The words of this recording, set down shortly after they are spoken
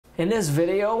In this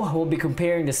video, we'll be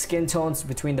comparing the skin tones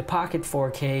between the Pocket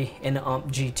 4K and the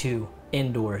G2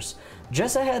 indoors.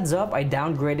 Just a heads up, I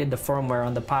downgraded the firmware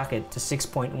on the Pocket to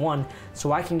 6.1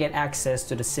 so I can get access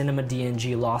to the Cinema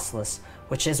DNG lossless,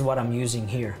 which is what I'm using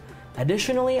here.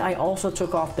 Additionally, I also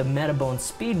took off the Metabone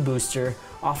speed booster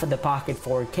off of the Pocket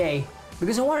 4K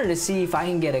because I wanted to see if I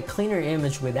can get a cleaner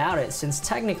image without it, since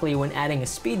technically when adding a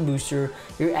speed booster,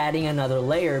 you're adding another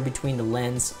layer between the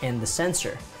lens and the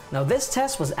sensor. Now this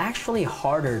test was actually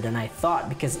harder than I thought,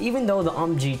 because even though the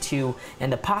G2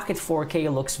 and the Pocket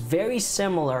 4K looks very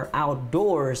similar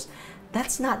outdoors,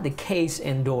 that's not the case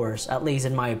indoors, at least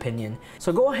in my opinion.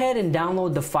 So go ahead and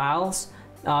download the files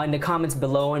in the comments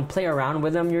below and play around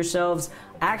with them yourselves.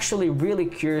 Actually really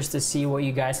curious to see what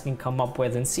you guys can come up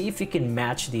with and see if you can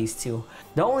match these two.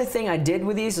 The only thing I did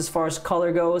with these as far as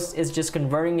color goes is just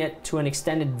converting it to an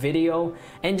extended video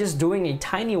and just doing a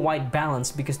tiny white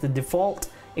balance, because the default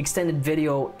extended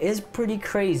video is pretty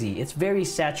crazy. It's very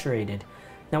saturated.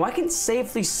 Now I can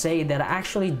safely say that I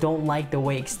actually don't like the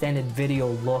way extended video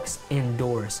looks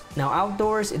indoors. Now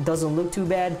outdoors it doesn't look too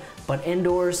bad, but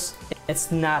indoors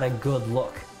it's not a good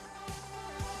look.